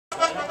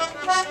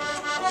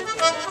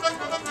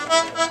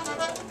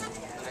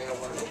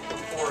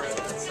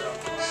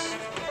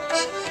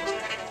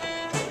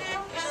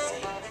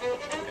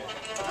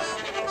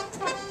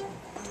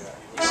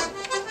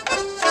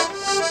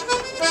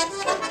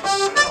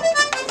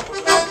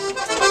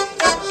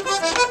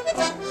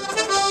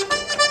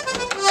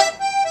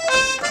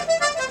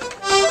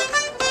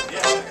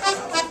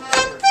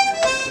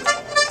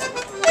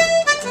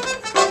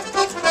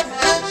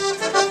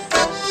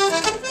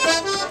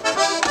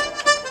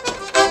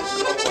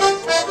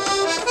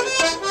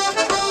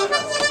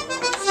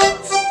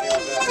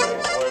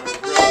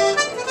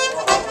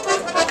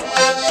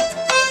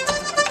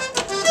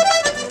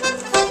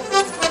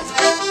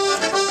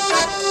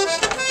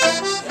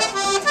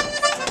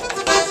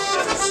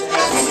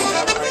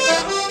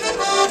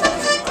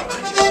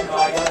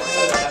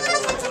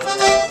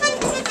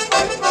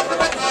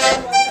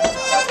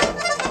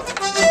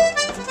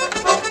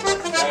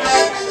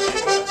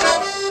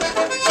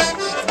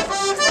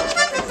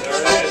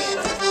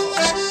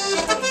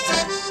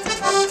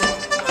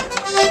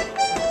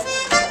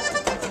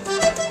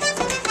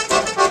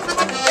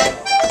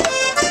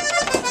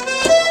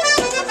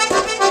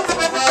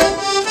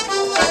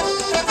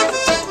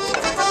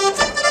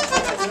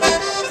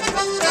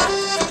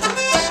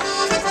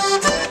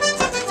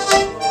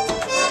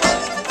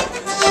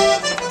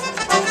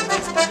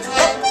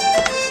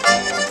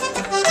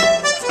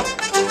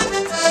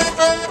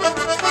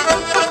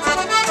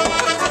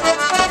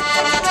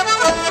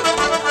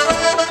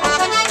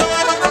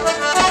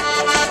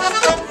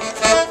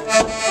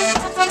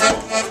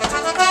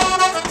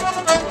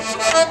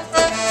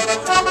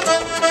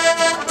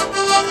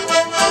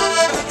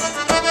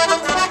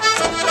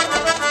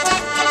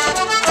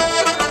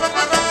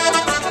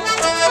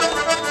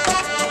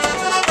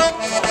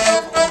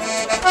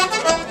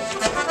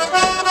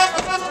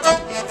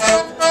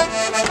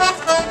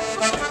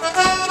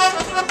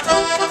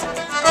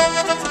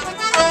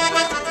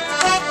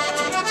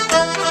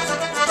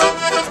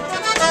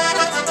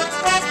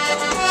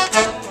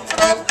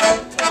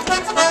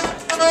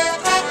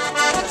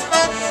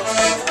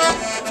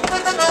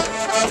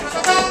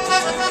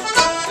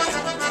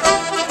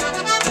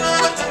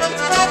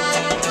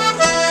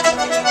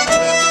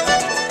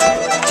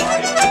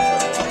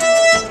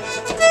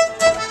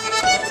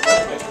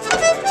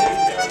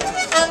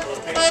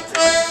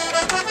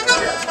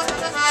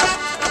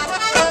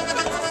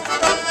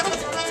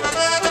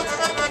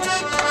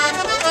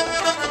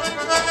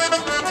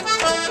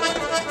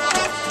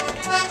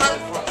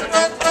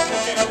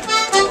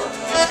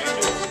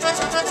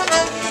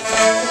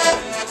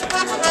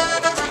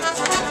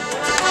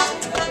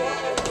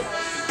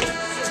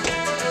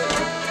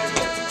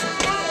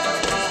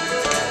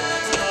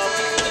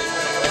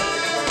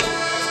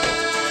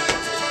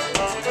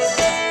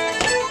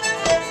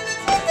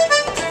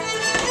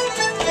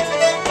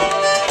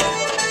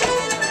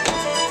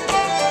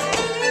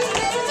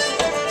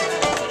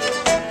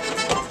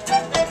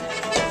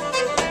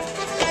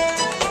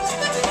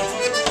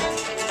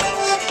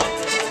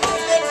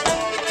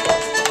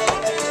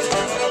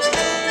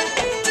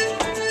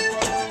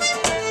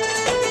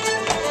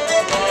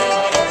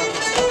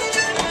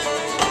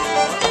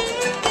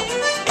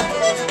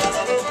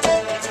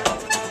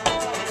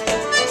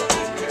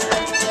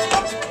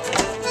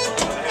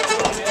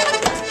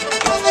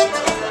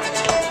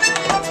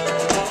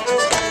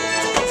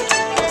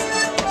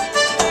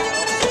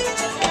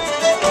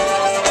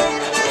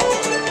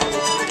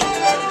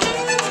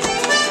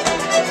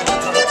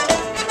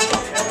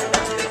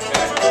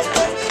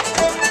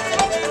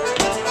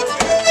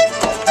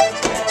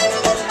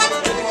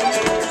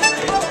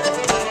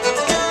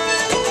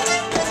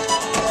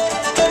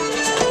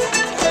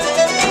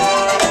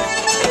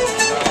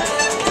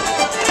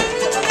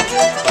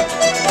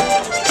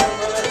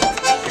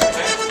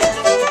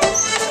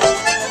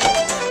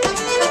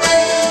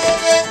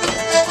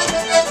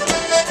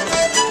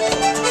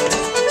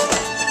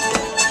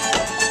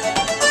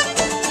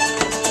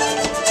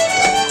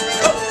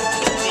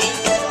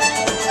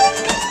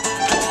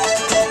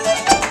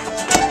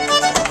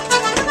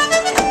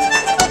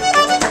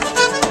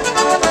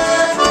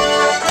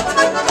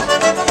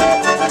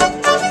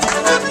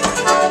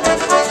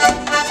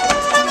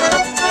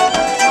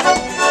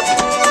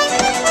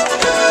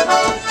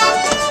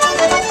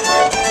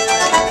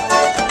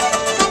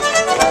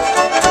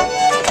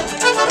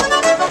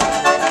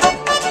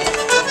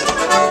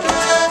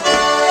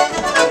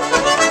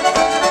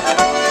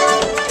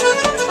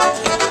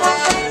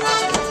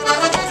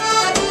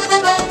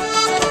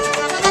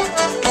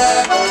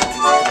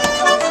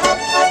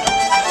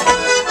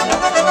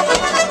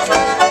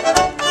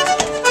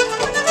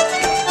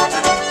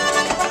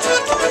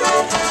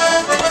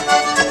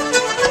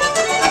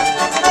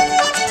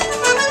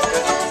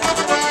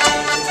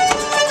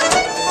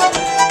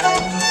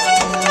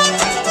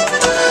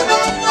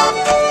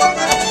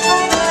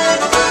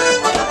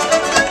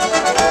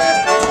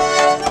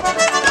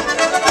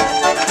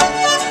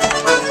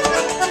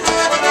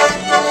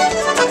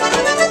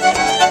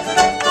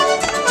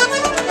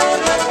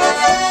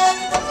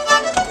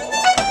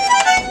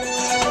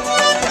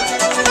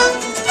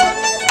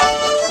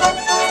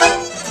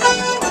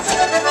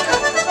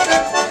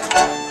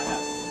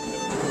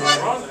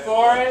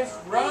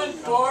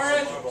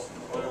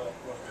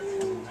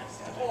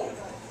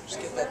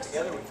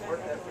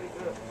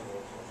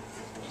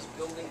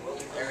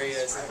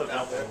areas.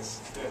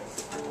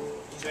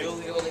 He's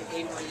building like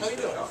 8 How you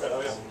doing?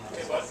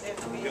 Hey, bud.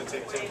 You gonna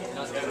take 10? You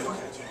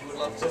would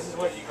love to. This is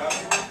what you got?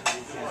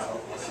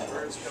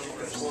 Birds coming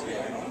from school. Is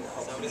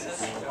that what he said?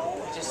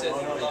 He just said he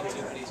would love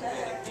to, but he's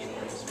building 8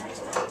 areas. These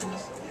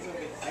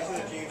are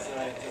the jeans that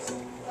I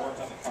worked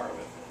on the car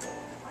with.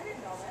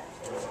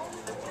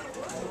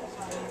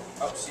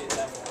 Oh, see it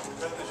now.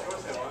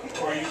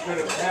 Or you could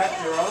have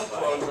packed your own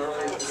clothes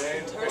earlier today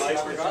and put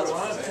it on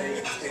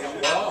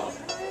well.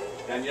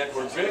 And yet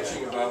we're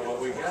bitching about what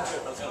we got.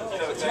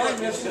 Am I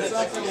missing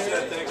something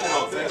here? Did you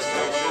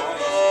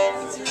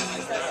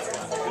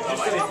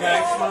say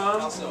thanks,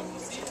 Mom?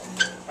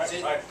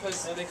 Because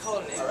they call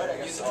it an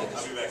egg. Use it like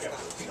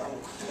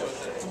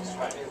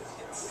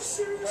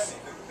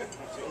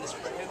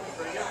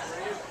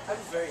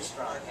I'm very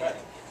strong.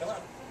 Come on.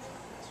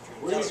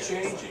 Where are you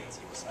changing?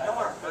 I don't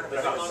want to hurt him.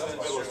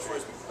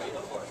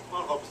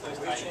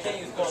 You can't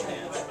use both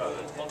hands.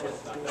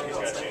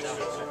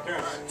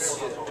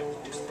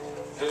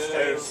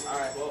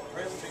 Alright, well,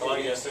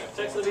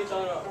 text the beach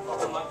on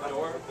unlock the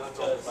door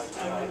because like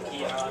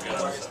key on the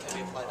doors can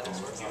be applied to all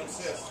sorts of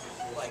things.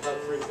 Like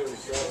 330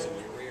 stress in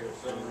your rear.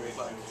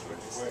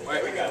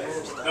 Wait, we got it.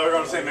 No, we're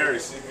going to St.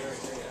 Mary's.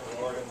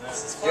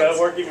 Yeah, that'll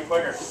work even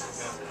quicker.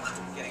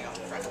 Getting out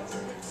the front.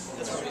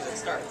 That's where music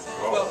starts.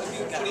 Well, if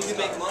you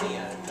make money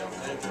at it,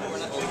 we're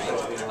not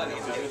doing money.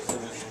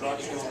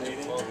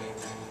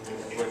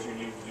 What you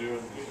need to do.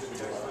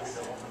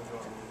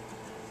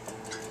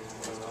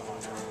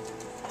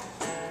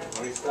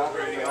 When you stop at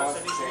the house,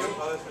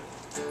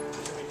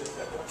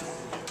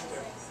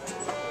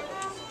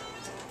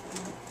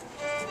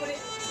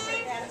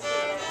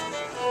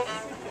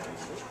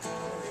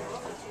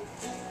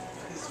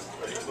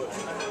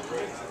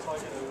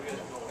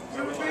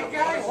 you're a big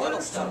guy.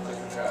 Little stuff.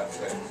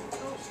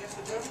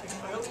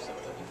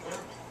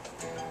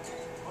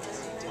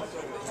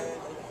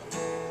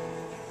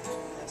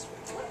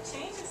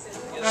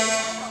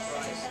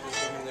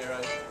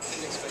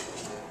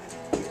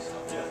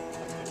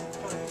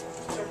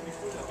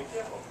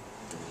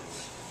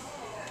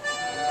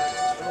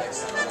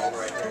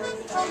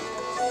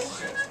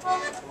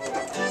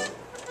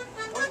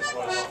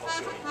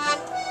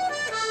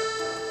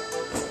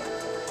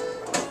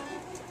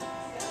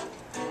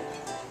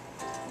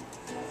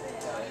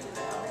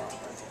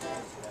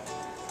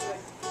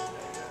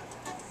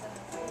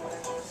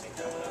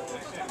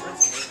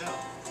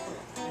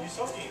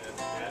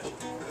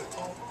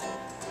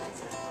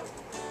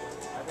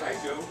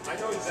 I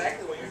know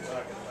exactly what you're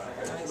talking about.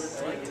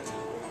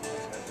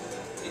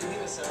 He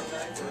a sound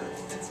guy for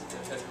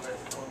February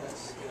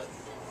performance.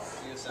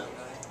 He a sound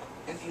guy.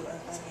 And he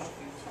left.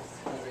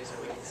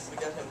 We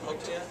got him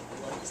hooked yet?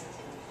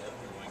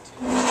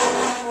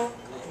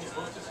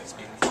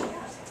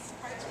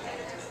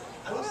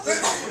 I was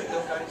thinking,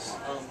 guys,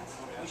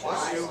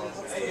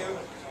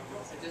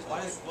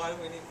 why do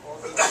we need 4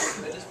 people?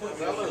 At this point,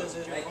 I want to say,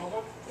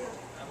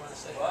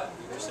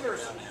 we're sitting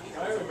around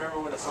now. I remember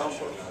when a phone was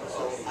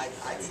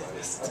I'd say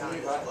this time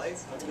and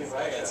place. That's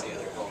the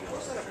other goal.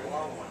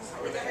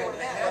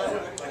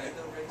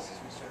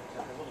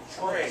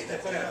 Trey,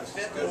 that's going to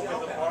fit with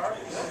the bar?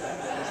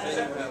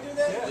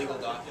 Legal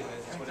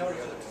documents, whatever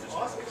the other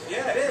position.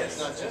 Yeah, it is. It's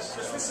not just.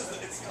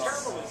 It's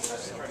terrible.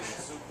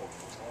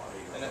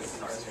 And then the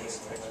cars are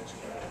just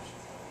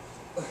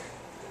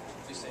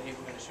you say, hey,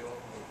 we're going to show up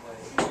and we'll play.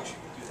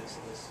 Do this,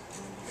 this.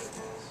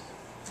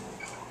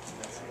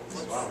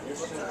 wow, you're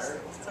so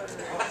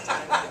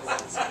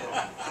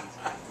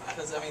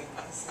because, I mean,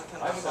 this is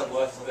kind of I've said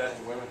less of that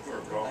to women who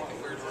are gone. like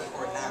if we were to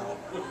record now,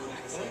 we would be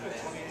the same band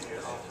in the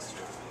office.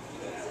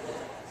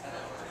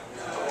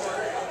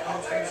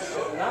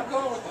 And I'm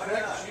going with the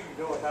fact that she can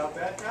go without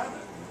that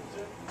comment.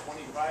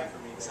 25 for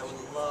me. So I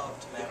would love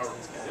to match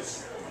these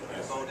guys.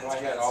 Vote I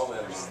had all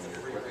that the on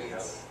free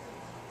reads.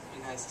 Be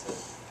nice to.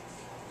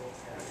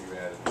 You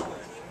added. I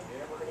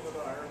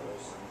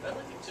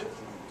like it too.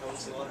 Don't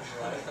see lunch.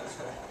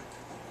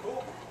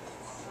 Cool.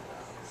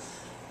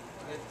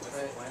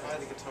 Buy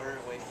the guitar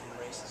away from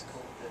Race's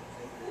cold dead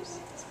fingers.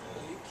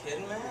 Are you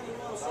kidding, man? He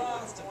wants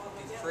us to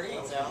be free.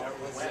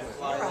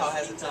 Remember how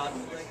hesitant?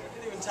 Like, you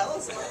didn't even tell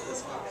us about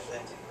this fucking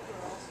thing.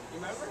 You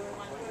remember?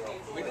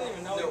 We didn't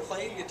even know he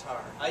played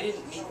guitar. I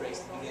didn't meet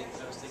Race at the beginning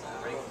because I was taking a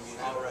break from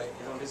music. All right.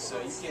 Because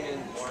you came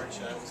in March.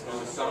 I was In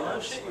the summer? Oh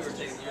shit, you were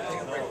taking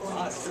a break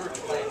from us. You were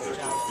playing with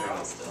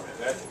John still.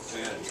 That's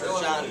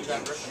insanity.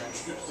 John Brickman.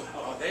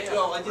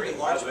 Well, I did it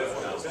March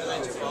before, and I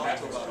took off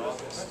until about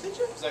August. Did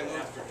you? Because I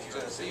moved to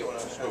Tennessee when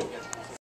I was trying to get